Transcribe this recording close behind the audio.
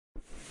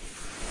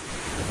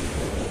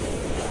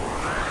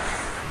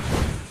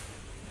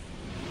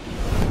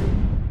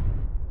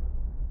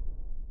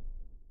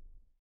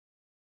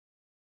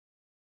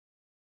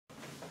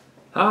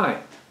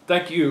Hi,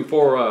 thank you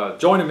for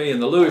joining me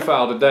in the Louie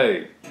file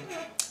today.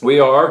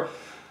 We are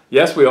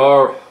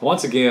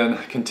once again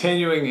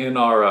continuing in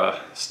our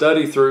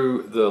study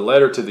through the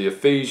letter to the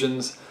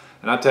Ephesians.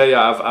 And I tell you,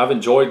 I've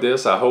enjoyed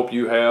this. I hope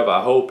you have.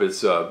 I hope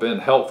it's been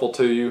helpful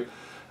to you.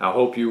 I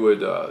hope you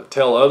would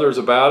tell others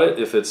about it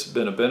if it's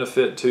been a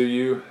benefit to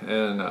you.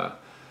 And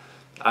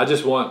I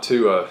just want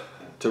to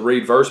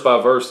read verse by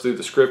verse through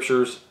the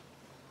scriptures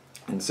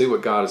and see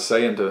what God is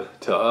saying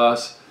to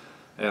us.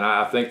 And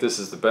I think this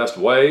is the best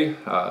way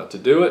to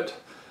do it.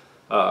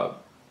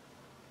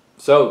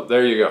 So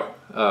there you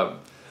go.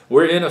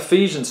 We're in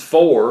Ephesians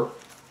 4,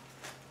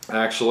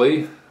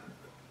 actually.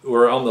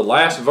 We're on the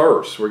last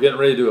verse. We're getting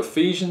ready to do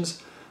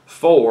Ephesians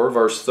 4,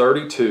 verse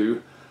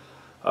 32.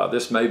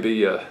 This may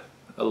be a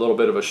little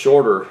bit of a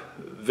shorter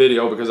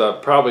video because I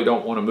probably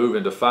don't want to move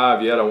into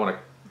 5 yet. I want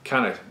to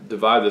kind of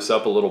divide this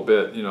up a little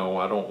bit. You know,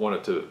 I don't want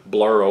it to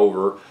blur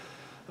over.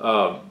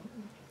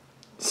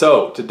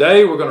 So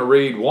today we're going to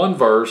read one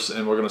verse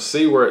and we're going to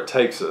see where it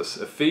takes us.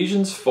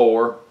 Ephesians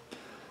 4,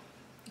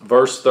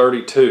 verse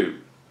 32.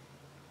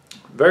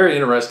 Very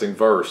interesting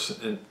verse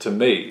to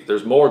me.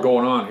 There's more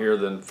going on here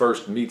than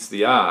first meets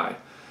the eye.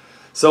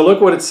 So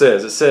look what it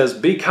says. It says,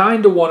 "Be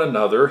kind to one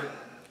another,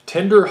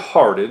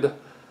 tender-hearted,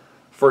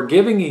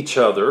 forgiving each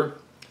other,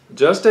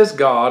 just as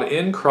God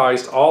in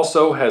Christ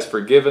also has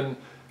forgiven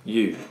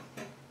you."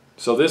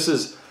 So this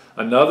is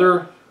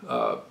another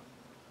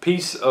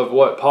piece of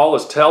what Paul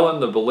is telling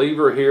the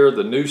believer here.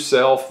 The new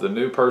self, the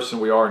new person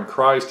we are in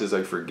Christ, is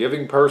a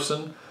forgiving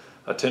person,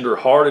 a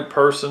tender-hearted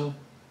person.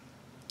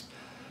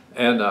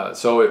 And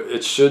so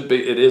it should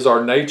be, it is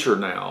our nature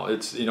now.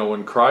 It's, you know,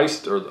 when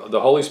Christ or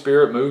the Holy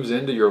Spirit moves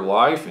into your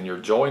life and you're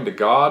joined to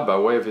God by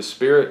way of His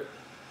Spirit,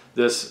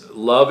 this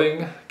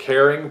loving,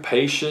 caring,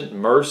 patient,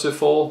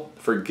 merciful,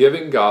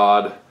 forgiving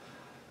God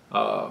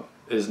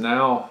is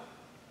now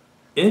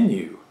in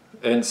you.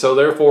 And so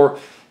therefore,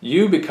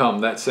 you become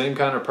that same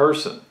kind of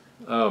person.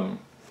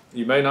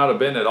 You may not have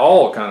been at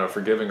all kind of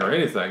forgiving or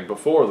anything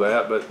before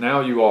that, but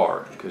now you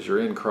are because you're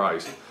in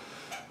Christ.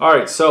 All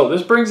right, so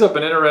this brings up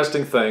an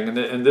interesting thing,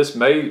 and this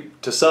may,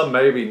 to some,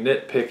 may be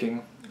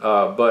nitpicking,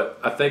 but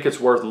I think it's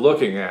worth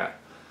looking at.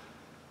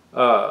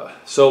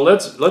 So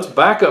let's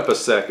back up a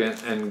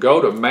second and go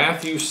to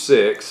Matthew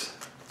 6.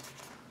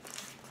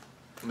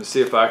 Let me see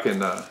if I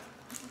can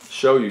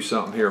show you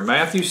something here.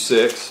 Matthew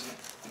 6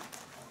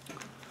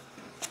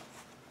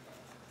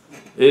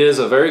 is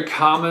a very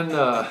common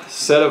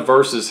set of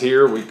verses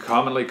here. We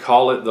commonly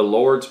call it the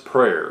Lord's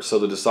Prayer. So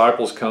the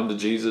disciples come to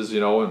Jesus, you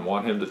know, and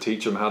want Him to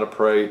teach them how to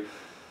pray.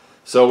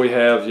 So we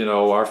have, you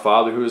know, "Our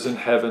Father who is in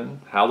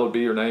heaven, hallowed be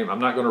your name." I'm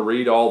not going to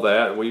read all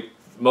that.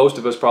 Most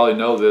of us probably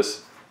know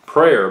this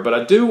prayer, but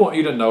I do want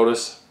you to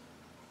notice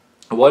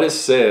what is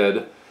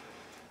said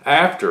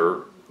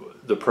after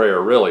the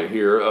prayer, really,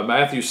 here.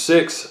 Matthew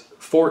 6,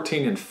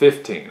 14 and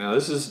 15. Now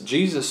this is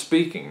Jesus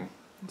speaking.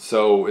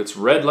 So it's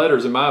red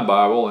letters in my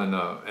Bible,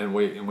 and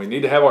we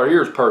need to have our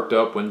ears perked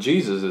up when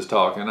Jesus is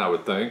talking, I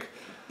would think.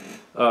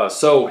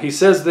 So he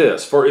says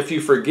this, "For if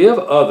you forgive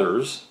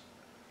others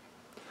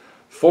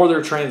for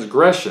their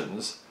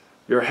transgressions,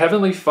 your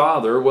heavenly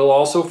Father will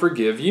also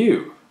forgive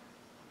you."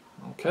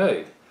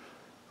 Okay.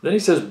 Then he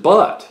says,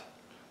 "But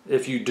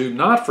if you do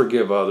not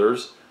forgive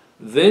others,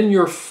 then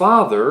your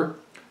Father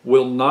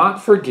will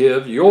not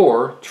forgive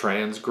your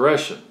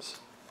transgressions."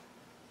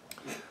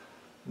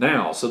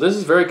 Now, so this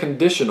is very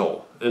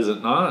conditional, is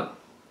it not?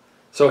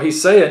 So he's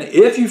saying,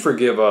 if you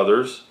forgive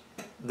others,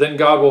 then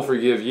God will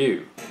forgive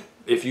you.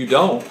 If you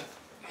don't,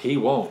 He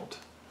won't.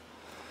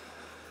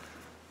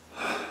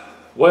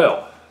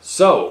 Well,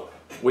 so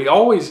we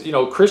always, you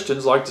know,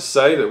 Christians like to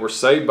say that we're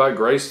saved by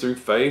grace through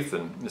faith,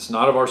 and it's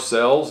not of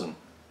ourselves, and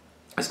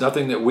it's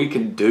nothing that we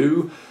can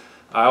do.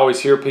 I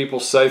always hear people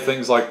say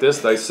things like this.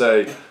 They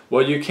say,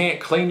 well, you can't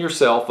clean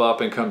yourself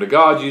up and come to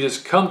God. You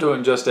just come to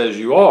Him just as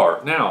you are.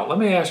 Now, let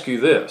me ask you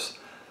this.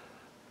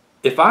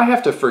 If I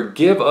have to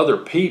forgive other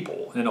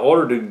people in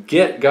order to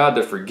get God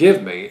to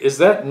forgive me, is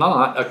that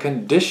not a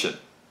condition?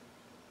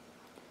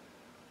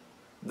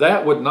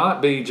 That would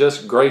not be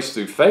just grace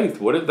through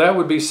faith, would it? That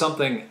would be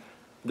something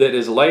that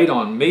is laid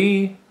on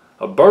me,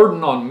 a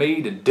burden on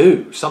me to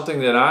do, something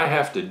that I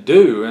have to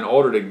do in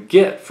order to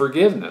get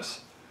forgiveness.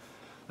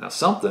 Now,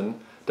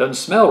 something doesn't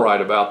smell right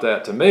about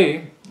that to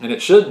me, and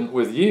it shouldn't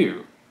with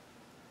you.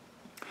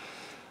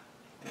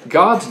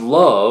 God's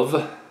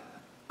love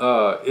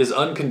is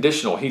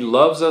unconditional. He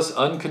loves us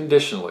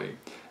unconditionally.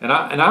 And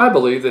I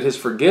believe that His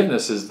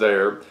forgiveness is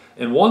there.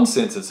 In one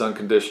sense, it's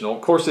unconditional.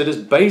 Of course, it is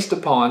based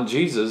upon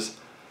Jesus'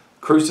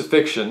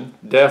 crucifixion,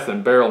 death,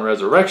 and burial, and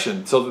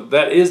resurrection. So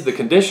that is the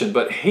condition.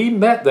 But He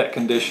met that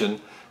condition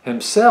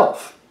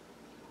Himself.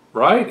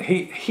 Right?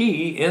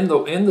 He in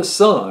the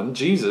Son,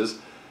 Jesus,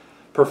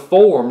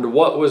 performed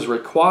what was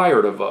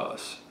required of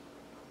us.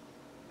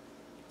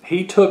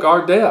 He took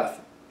our death.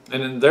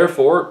 And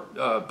therefore,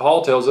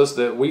 Paul tells us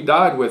that we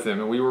died with Him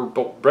and we were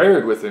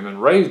buried with Him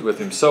and raised with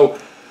Him.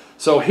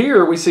 So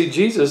here we see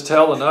Jesus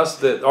telling us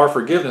that our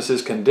forgiveness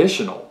is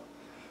conditional.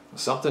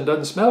 Something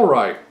doesn't smell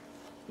right.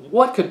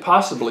 What could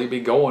possibly be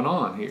going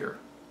on here?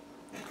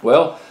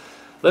 Well,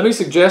 let me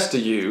suggest to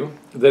you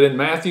that in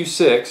Matthew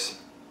 6,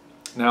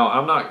 now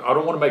I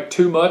don't want to make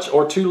too much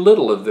or too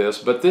little of this,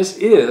 but this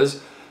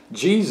is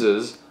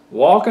Jesus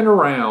walking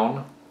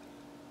around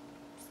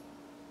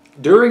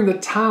during the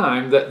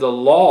time that the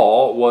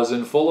law was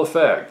in full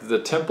effect. The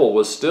temple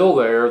was still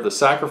there. The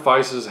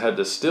sacrifices had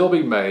to still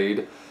be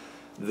made.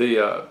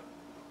 The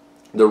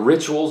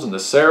rituals and the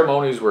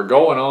ceremonies were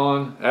going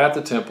on at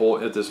the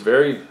temple at this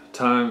very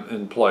time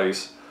and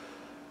place.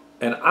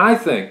 And I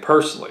think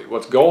personally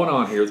what's going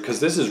on here, because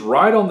this is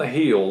right on the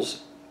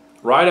heels,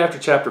 right after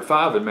chapter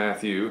 5 in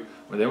Matthew,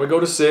 and then we go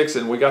to 6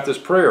 and we got this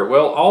prayer.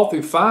 Well, all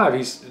through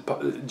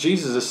 5,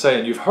 Jesus is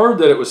saying, you've heard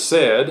that it was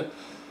said,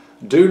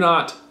 do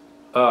not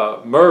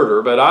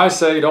murder, but I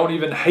say don't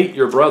even hate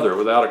your brother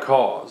without a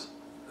cause.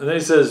 And then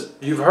he says,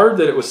 you've heard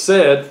that it was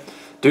said,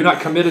 do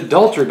not commit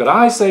adultery, but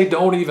I say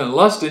don't even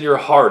lust in your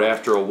heart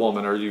after a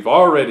woman, or you've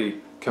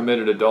already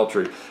committed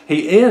adultery.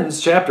 He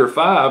ends chapter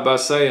 5 by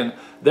saying,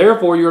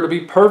 therefore you are to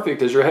be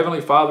perfect as your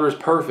heavenly Father is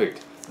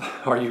perfect.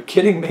 Are you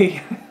kidding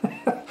me?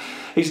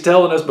 He's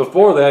telling us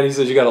before that, he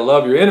says you got to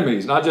love your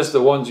enemies, not just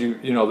the ones you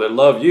know that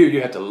love you.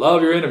 You have to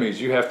love your enemies.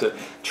 You have to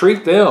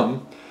treat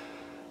them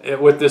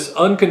with this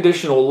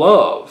unconditional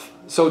love.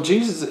 So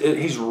Jesus,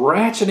 he's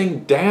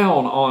ratcheting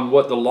down on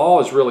what the law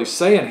is really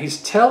saying.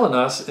 He's telling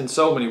us in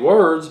so many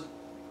words,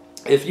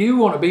 if you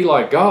want to be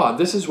like God,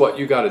 this is what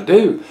you got to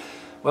do.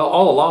 Well,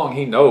 all along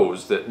he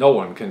knows that no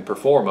one can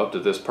perform up to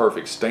this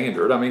perfect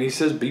standard. I mean, he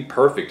says be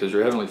perfect as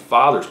your heavenly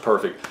Father's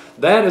perfect.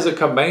 That is a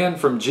command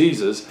from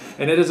Jesus,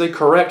 and it is a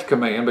correct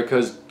command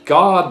because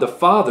God the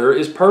Father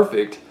is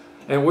perfect,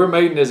 and we're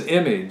made in his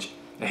image.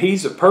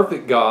 He's a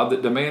perfect God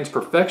that demands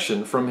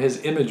perfection from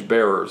his image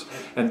bearers,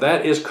 and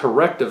that is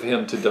correct of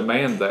him to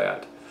demand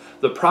that.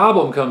 The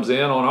problem comes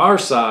in on our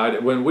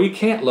side when we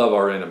can't love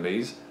our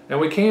enemies, and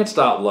we can't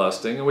stop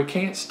lusting, and we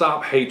can't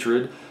stop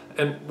hatred,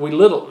 and we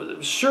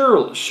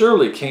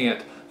surely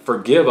can't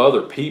forgive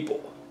other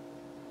people.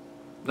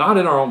 Not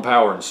in our own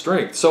power and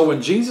strength. So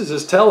when Jesus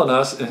is telling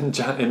us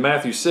in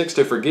Matthew 6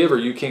 to forgive or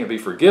you can't be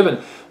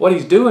forgiven, what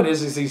he's doing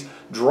is he's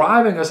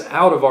driving us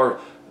out of our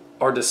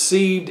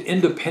deceived,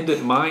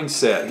 independent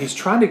mindset. He's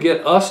trying to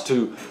get us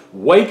to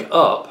wake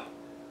up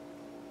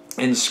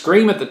and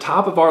scream at the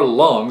top of our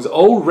lungs,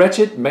 "O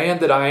wretched man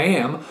that I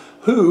am,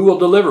 who will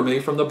deliver me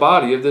from the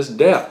body of this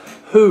death?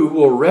 Who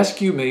will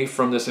rescue me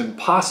from this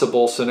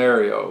impossible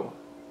scenario?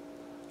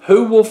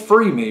 Who will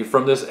free me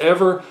from this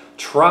ever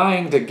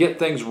trying to get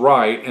things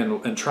right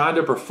and trying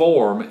to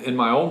perform in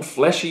my own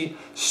fleshy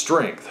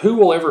strength? Who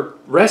will ever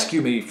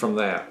rescue me from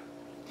that?"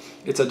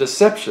 It's a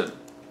deception.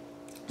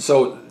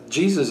 So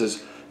Jesus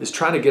is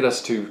trying to get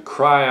us to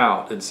cry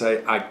out and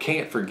say, I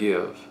can't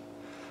forgive.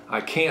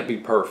 I can't be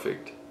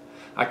perfect.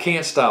 I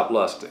can't stop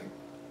lusting.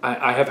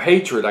 I have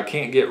hatred I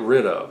can't get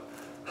rid of.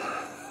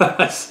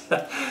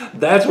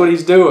 That's what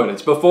he's doing.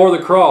 It's before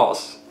the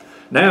cross.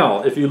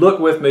 Now, if you look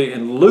with me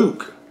in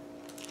Luke,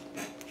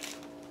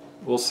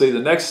 we'll see the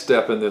next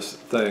step in this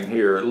thing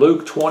here.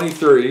 Luke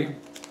 23.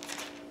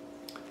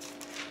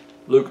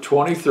 Luke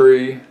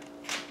 23,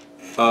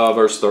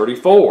 verse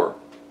 34.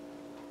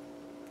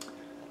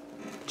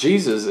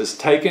 Jesus is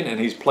taken and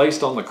he's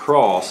placed on the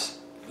cross.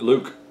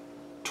 Luke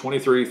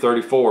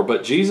 23:34.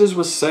 But Jesus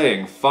was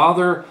saying,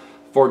 Father,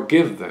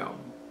 forgive them,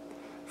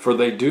 for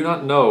they do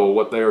not know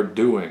what they are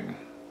doing.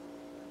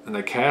 And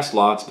they cast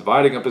lots,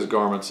 dividing up his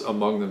garments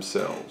among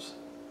themselves.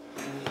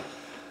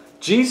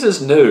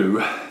 Jesus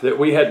knew that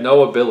we had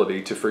no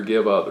ability to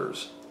forgive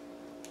others.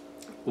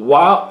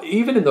 While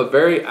even in the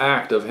very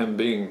act of him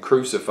being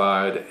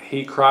crucified,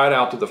 he cried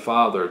out to the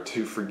Father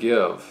to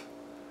forgive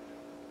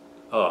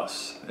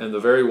us and the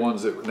very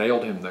ones that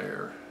nailed him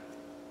there.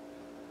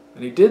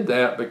 And he did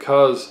that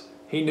because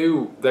he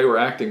knew they were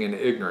acting in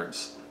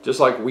ignorance,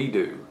 just like we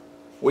do.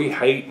 We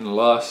hate and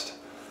lust,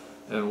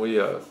 and we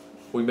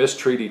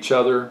mistreat each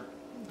other,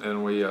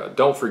 and we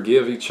don't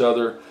forgive each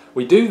other.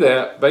 We do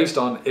that based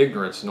on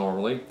ignorance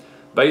normally,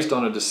 based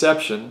on a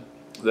deception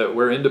that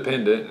we're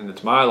independent and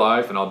it's my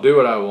life and I'll do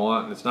what I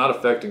want and it's not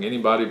affecting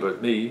anybody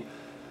but me.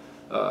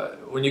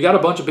 When you got a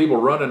bunch of people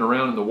running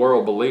around in the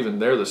world believing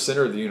they're the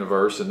center of the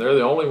universe and they're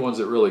the only ones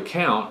that really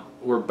count,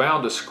 we're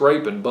bound to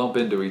scrape and bump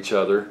into each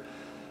other,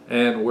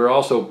 and we're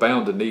also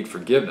bound to need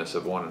forgiveness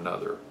of one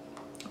another.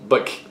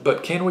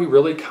 But can we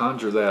really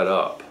conjure that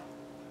up?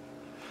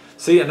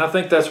 See, and I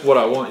think that's what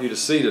I want you to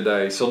see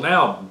today. So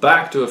now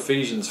back to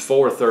Ephesians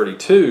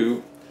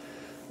 4:32,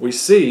 we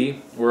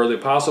see where the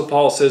Apostle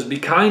Paul says, be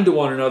kind to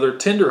one another,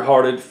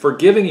 tender-hearted,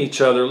 forgiving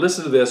each other.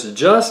 Listen to this.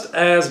 Just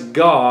as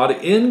God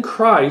in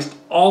Christ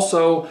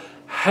also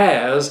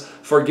has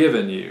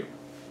forgiven you.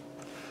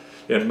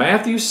 In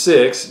Matthew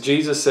 6,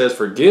 Jesus says,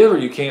 forgive or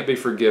you can't be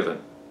forgiven.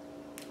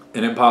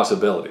 An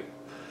impossibility.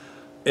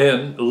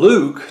 In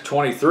Luke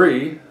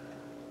 23,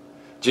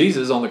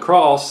 Jesus on the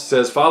cross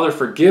says, Father,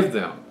 forgive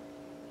them,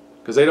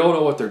 because they don't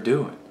know what they're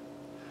doing.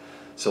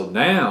 So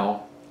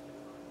now,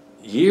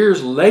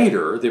 years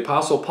later, the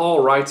Apostle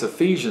Paul writes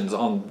Ephesians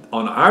on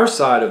our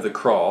side of the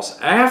cross,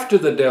 after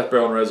the death,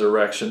 burial, and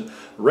resurrection.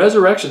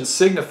 Resurrection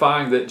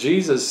signifying that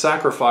Jesus'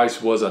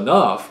 sacrifice was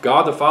enough.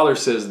 God the Father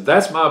says,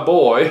 that's my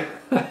boy.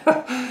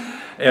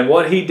 And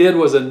what he did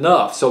was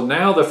enough. So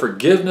now the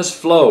forgiveness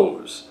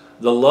flows.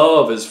 The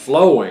love is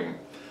flowing.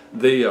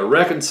 The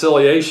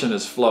reconciliation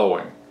is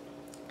flowing.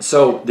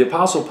 So the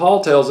Apostle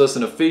Paul tells us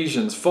in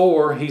Ephesians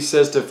 4, he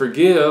says to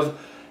forgive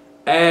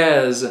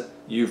as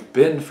you've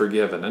been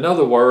forgiven. In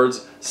other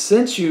words,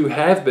 since you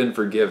have been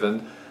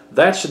forgiven,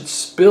 that should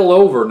spill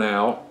over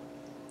now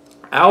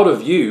out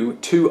of you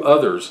to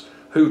others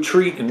who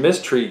treat and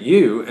mistreat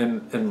you,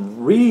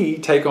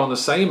 and take on the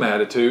same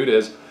attitude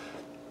as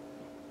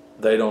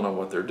they don't know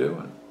what they're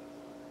doing.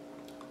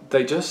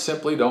 They just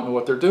simply don't know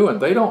what they're doing.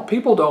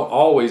 People don't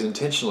always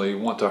intentionally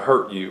want to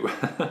hurt you.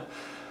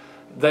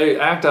 They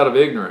act out of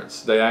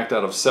ignorance. They act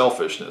out of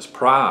selfishness,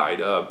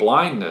 pride,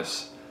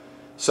 blindness.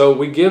 So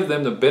we give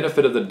them the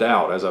benefit of the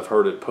doubt, as I've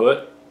heard it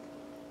put.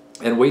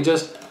 And we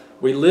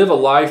live a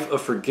life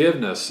of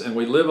forgiveness, and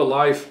we live a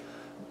life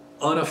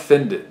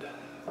unoffended.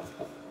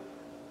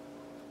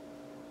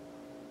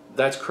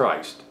 That's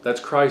Christ. That's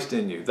Christ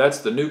in you. That's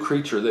the new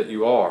creature that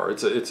you are.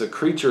 It's a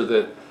creature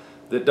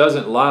that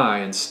doesn't lie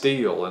and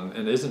steal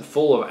and isn't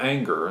full of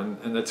anger.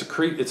 And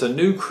it's a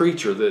new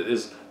creature that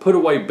is put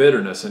away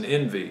bitterness and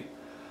envy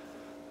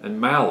and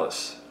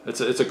malice. It's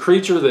a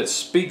creature that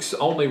speaks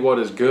only what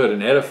is good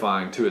and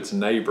edifying to its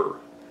neighbor.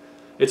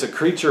 It's a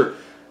creature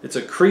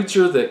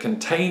that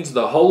contains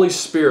the Holy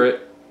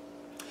Spirit,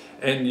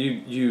 and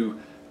you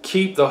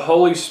keep the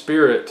Holy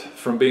Spirit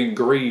from being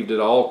grieved at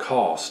all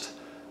cost.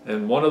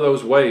 And one of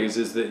those ways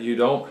is that you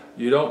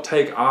don't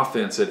take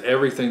offense at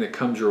everything that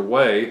comes your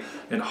way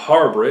and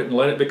harbor it and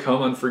let it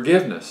become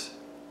unforgiveness.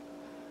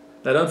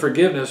 That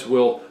unforgiveness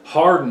will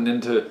harden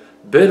into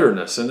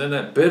bitterness, and then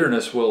that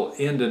bitterness will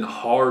end in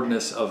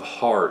hardness of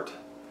heart.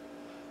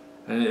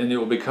 And it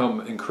will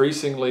become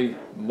increasingly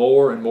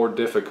more and more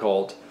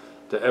difficult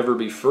to ever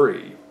be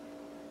free.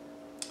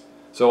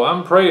 So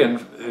I'm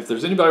praying, if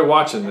there's anybody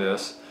watching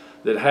this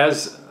that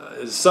is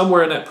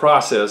somewhere in that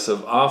process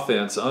of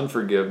offense,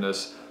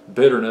 unforgiveness,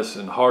 bitterness,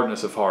 and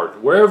hardness of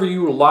heart, wherever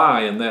you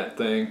lie in that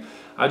thing,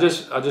 I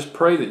just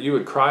pray that you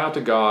would cry out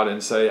to God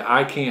and say,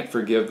 I can't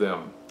forgive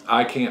them.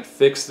 I can't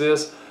fix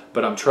this,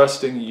 but I'm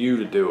trusting you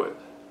to do it.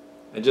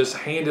 And just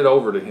hand it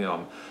over to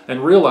Him.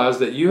 And realize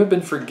that you have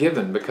been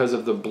forgiven because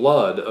of the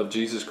blood of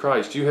Jesus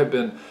Christ. You have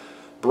been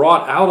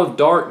brought out of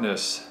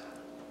darkness.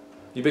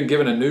 You've been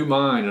given a new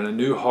mind and a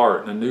new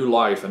heart and a new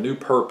life, a new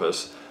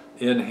purpose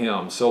in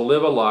Him. So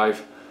live a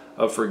life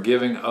of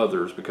forgiving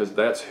others, because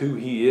that's who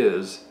He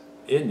is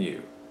in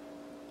you.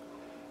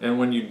 And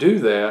when you do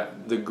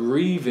that, the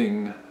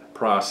grieving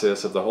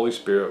process of the Holy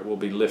Spirit will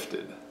be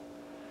lifted.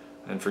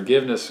 And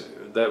forgiveness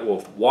that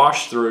will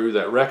wash through,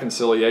 that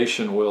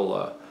reconciliation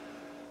will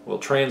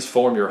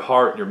transform your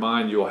heart and your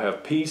mind. You'll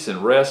have peace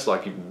and rest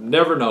like you've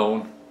never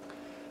known.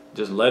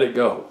 Just let it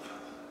go.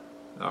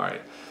 All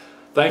right.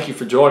 Thank you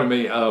for joining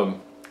me.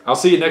 I'll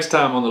see you next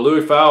time on the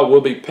Louie File. We'll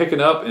be picking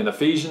up in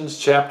Ephesians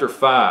chapter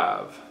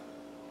 5.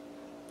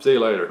 See you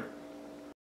later.